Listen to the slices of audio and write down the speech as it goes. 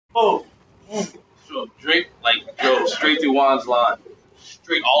Oh. So Drake drove straight through Juan's line,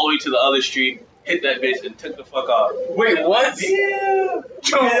 straight all the way to the other street, hit that bitch and took the fuck off. Wait, what? Yeah. You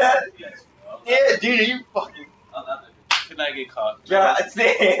did that? Yes. Yeah, dude, you fucking. Could not get caught. God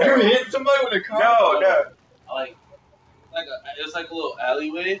damn. You hit somebody with a car? No. It was like a little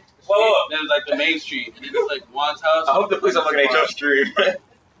alleyway. Whoa. Then it was like the main street, and then it's like Juan's house. I hope the police are looking at your stream.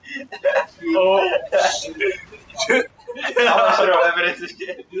 Oh. I'm not sure of evidence and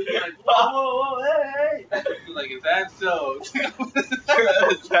shit. He was like, whoa, hey. He was like, is that so? Is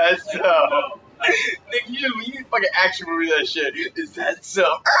that so? Nick, you fucking action movie that shit. Is that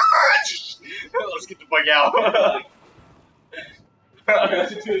so? Let's get the fuck out.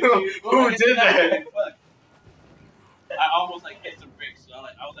 Who did that? I almost like hit some bricks. So I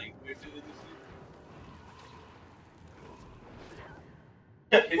was like, we're doing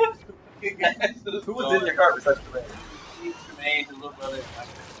this. Who was in your car besides the man? Tremaine, his little brother.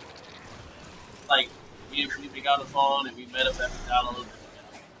 Like, me and Felipe got on the phone and we met up at McDonald's.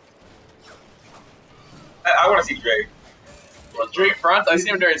 I want to see Drake. Well, Drake fronts? I see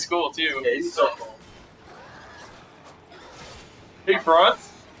him during school too. Yeah, he's so cool. He fronts?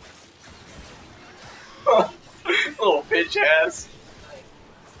 Little bitch ass.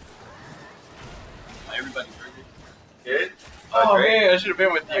 Everybody's heard it. Good? Oh Drake? man, I should have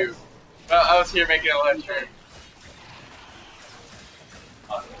been with you. I was here making a left turn.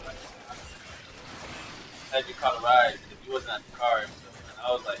 I had you caught a ride because you wasn't at the car. So, and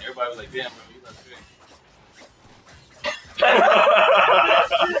I was like, everybody was like, damn, bro, you left Drake.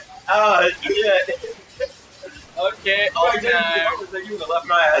 Oh, shit. Okay, all I time. was like, you would have left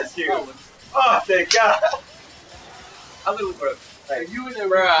my ass too. Oh, thank God. I live with bro. Like, you and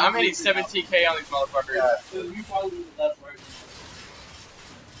Bruh, I'm hitting 17K on these motherfuckers. Yeah. You probably would have left right.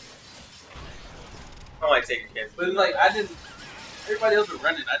 I don't like taking kids. But it's like, I didn't, everybody else was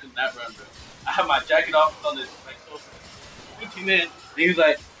running. I did not run, bro. I had my jacket off on this, like, so, 15 in, and he was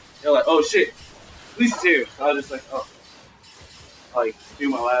like, they're like, oh shit, police is here. So I was just like, oh. Like, do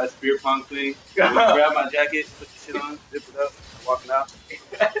my last beer pong thing, grab my jacket, put the shit on, zip it up, walking out.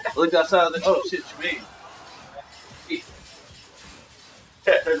 I looked outside, I was like, oh shit, Tremaine.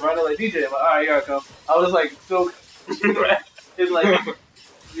 Turned around, like, DJ, I'm like, alright, here I come. I was like, so, it's like, he was like,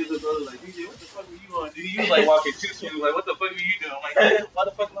 DJ, what the fuck were you on? Dude, you was like walking too soon, like, what the fuck were you doing? I'm like, why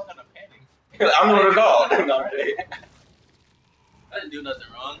the fuck am I gonna panic? I'm gonna call. No, I didn't do nothing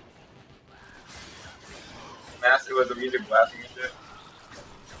wrong. Master was the music blasting and shit.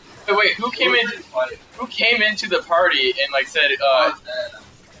 Hey, wait, who came into the party and like said,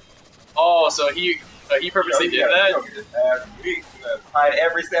 oh, so he purposely did that? We hide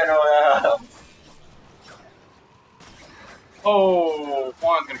every center on the house. Oh,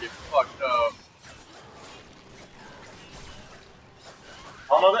 Juan's gonna get fucked up.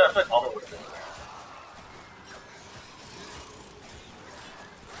 I know that. I think Alma would have been.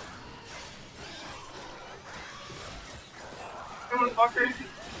 Motherfucker.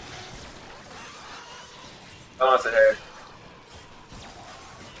 Oh, it's a head.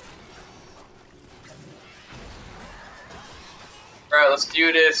 Alright, let's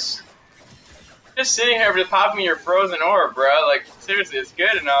do this. Just sitting here just popping your frozen orb, bro. Like, seriously, it's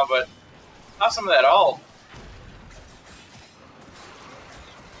good and all, but not some of that all.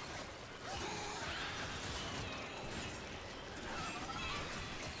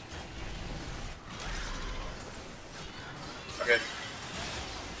 Okay.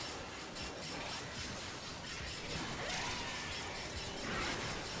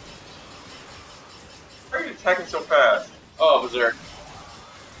 Why are you attacking so fast? Oh, Berserk.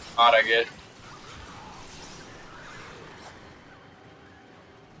 Odd, I get.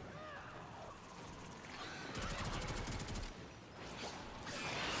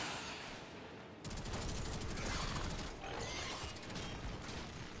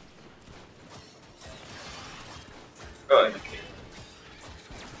 Go ahead.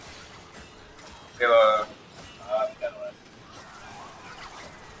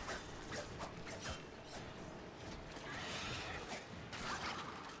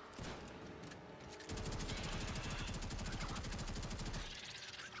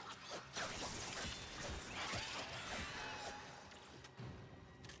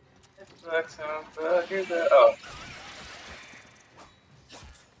 Here's the, oh.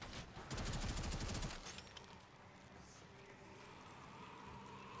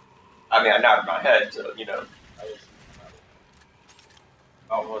 I mean, I nodded my head, so, you know.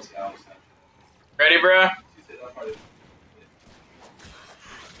 Almost. Ready, bro? I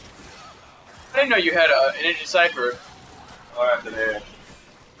didn't know you had a Ninja Cypher. Oh, after that.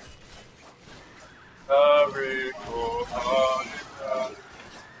 Sorry for all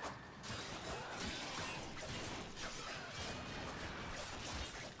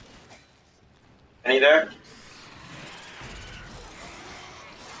Any there?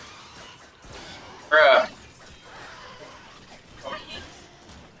 Bruh.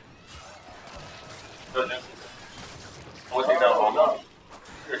 I'll take that one. No.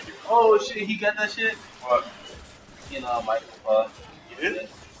 Oh shit, he got that shit? What? You know, Michael. You did?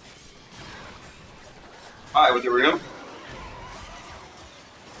 Alright, with the room?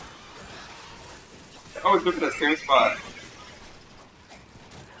 I always look at the same spot.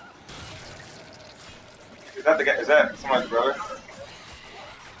 Is that the guy? Is that someone's brother?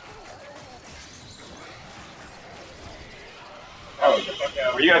 Oh,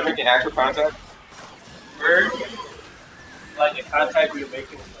 were you guys making actual contact? We're like in contact we were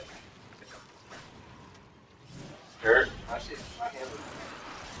making with like Sure. my shit, my hand.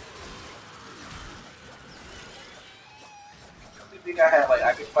 I think I had like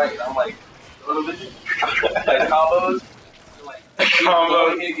I could fight. I'm like like combos. And, like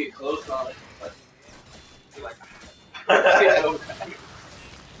Combos. He get close on it. Like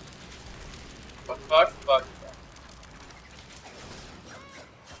fuck.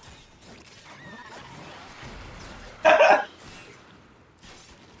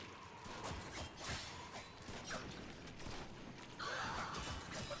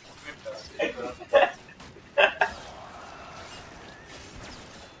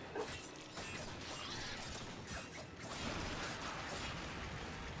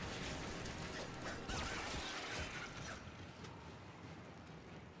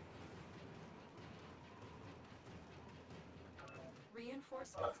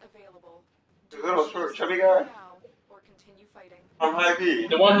 Reinforcements available. The little short chubby guy? Or continue fighting. From High V.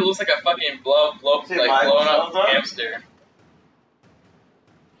 The one who looks like a fucking blown up hamster.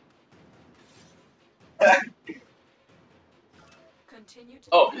 Continue to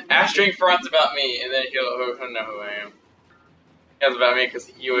Oh, Ashstring fronts about me, and then he'll know who I am. He knows about me because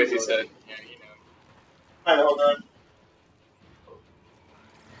he always said, yeah, you know. Alright, hold on.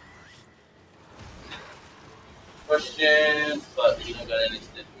 Questions, but you don't got any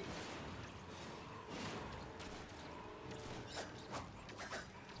stitches.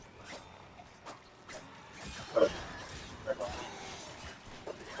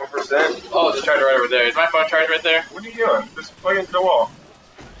 Oh, it's charged right over there. Is my phone charged right there? What are you doing? Just plug into the wall.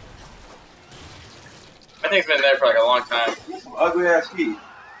 I think it's been there for like a long time. Some ugly ass feet.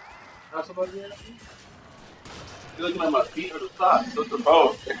 Not so ugly ass feet? You looking at my feet or the socks? Those are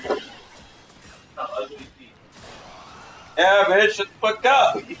both. Not ugly feet. Yeah, bitch, shut the fuck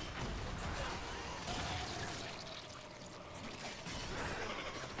up.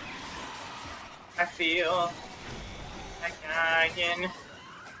 I feel like dying.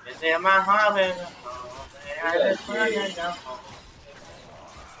 Is in my heart and I just want to go home.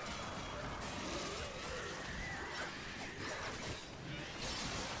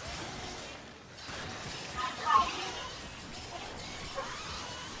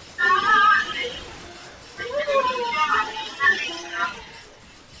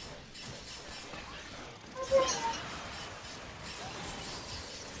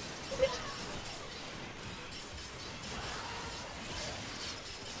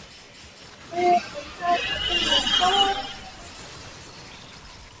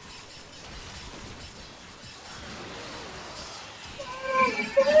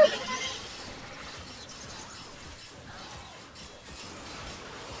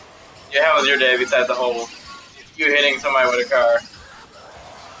 Yeah, how was your day besides the whole you hitting somebody with a car?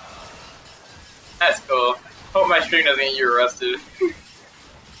 That's cool. Hope my stream doesn't get you arrested.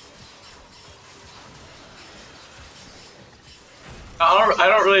 I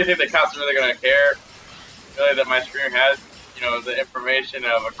don't really think the cops are really gonna care. Really, that my stream has, you know, the information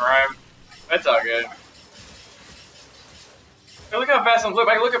of a crime. That's all good. Hey, look how fast I'm. Look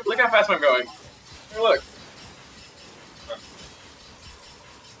how fast I'm going. Hey, look.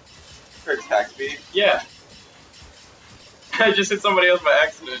 For attack speed? Yeah. I just hit somebody else by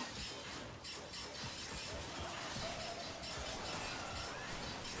accident.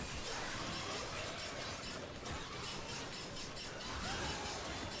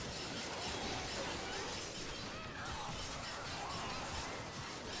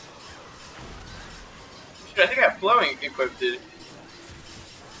 Shit, I think I have flowing equipped.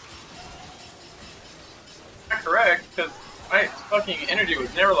 Not correct, because my fucking energy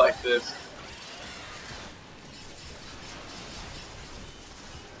was never like this.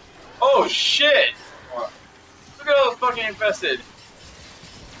 Oh shit! What? Look at all those fucking infested.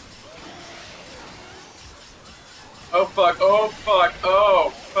 Oh fuck, oh fuck, oh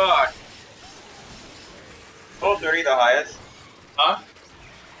fuck. Full 30 the highest? Huh?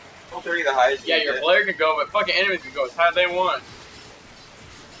 Full 30 the highest? Yeah, your player can go, but fucking enemies can go as high as they want.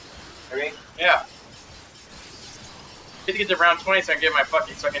 I mean? Yeah. to get to round 20 so I can get my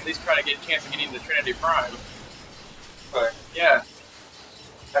fucking, so I can at least try to get a chance of getting the Trinity Prime. But Yeah.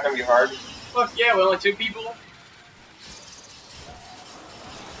 that gonna be hard. Fuck yeah, with only 2 people.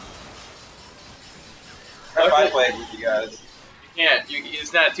 I played with you guys. You can't.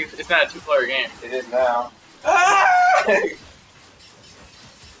 It's not a 2-player game. It is now. Ah!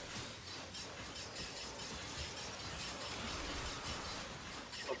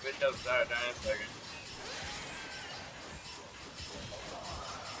 Oh, bitch, that was die in a second.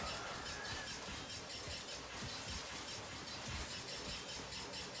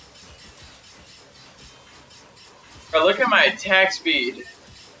 Bro, look at my attack speed.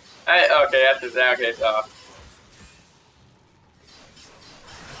 Okay, after that, okay, it's off.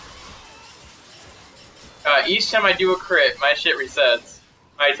 Each time I do a crit, my shit resets.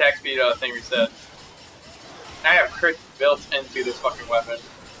 My attack speed thing resets. I have crits built into this fucking weapon.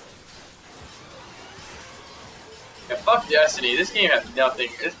 Yeah, fuck Destiny. This game has nothing.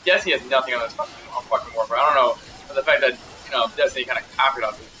 Destiny has nothing on this fucking Warframe. I don't know, but the fact that, you know, Destiny kind of copied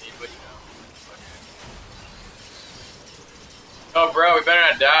off this game, but you know. Oh, bro, we better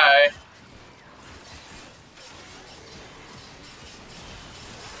not die.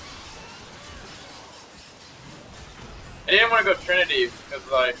 I didn't want to go Trinity because,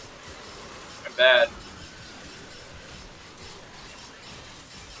 like, I'm bad.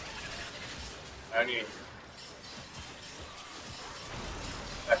 I need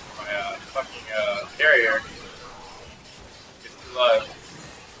back to my fucking carrier. It's too low.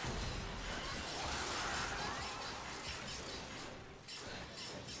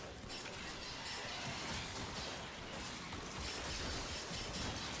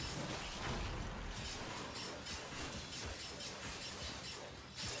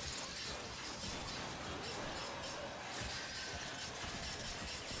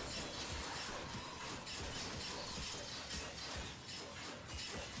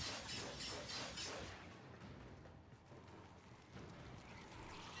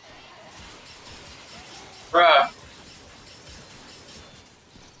 Bruh.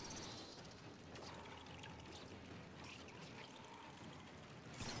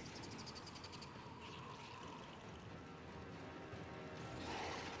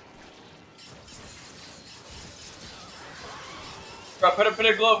 Bro, put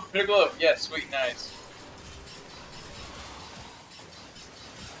a glove, Yeah, sweet, nice.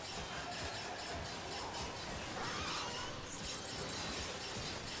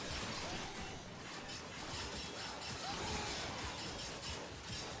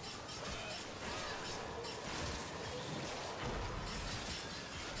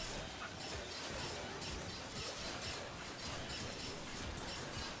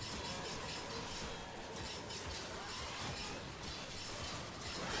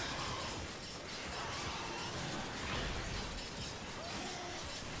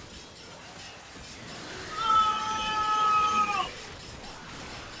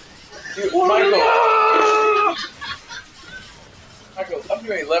 Dude, Michael, I'm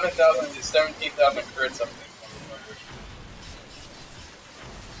doing 11,000 to 17,000 crits up this motherfucker.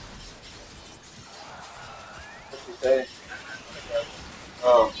 What'd she say?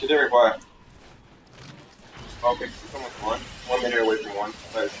 Oh, she didn't reply. Okay, she's almost 1 minute away from 1.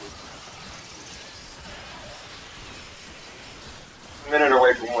 Let's see. 1 minute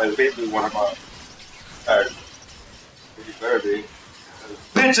away from 1 is basically 1 o'clock. Alright. You better be.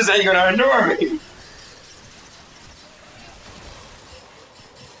 Bitches ain't gonna ignore me!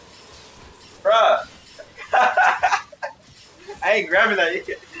 Bruh! I ain't grabbing that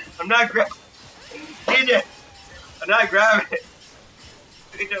yet. I'm not grabbing it. I'm not grabbing it.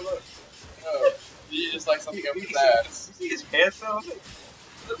 AJ, look. Oh, you just like something up his ass. You see his pants though? It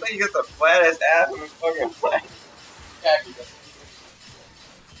looks like he got the flattest ass on his fucking flat. Khaki,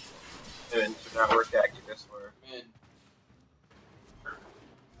 It should not work khaki this way. man.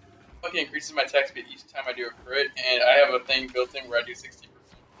 Fucking increases my attack speed each time I do a crit, and I have a thing built in where I do 60%.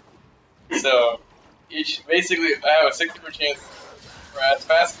 So, basically, I have a 60% chance for as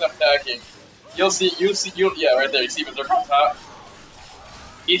fast as I'm attacking. Yeah, right there, you see the circle on top?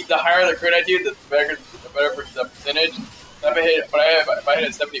 The higher the crit I do, the better the percentage. So if I hit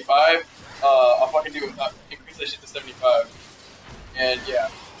at 75, I'll fucking increase that shit to 75. And yeah.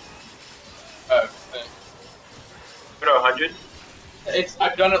 Put a 100?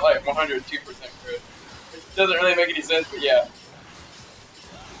 I've done it like 102% crit. It doesn't really make any sense, but yeah.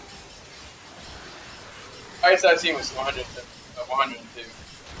 Highest I've seen was 102.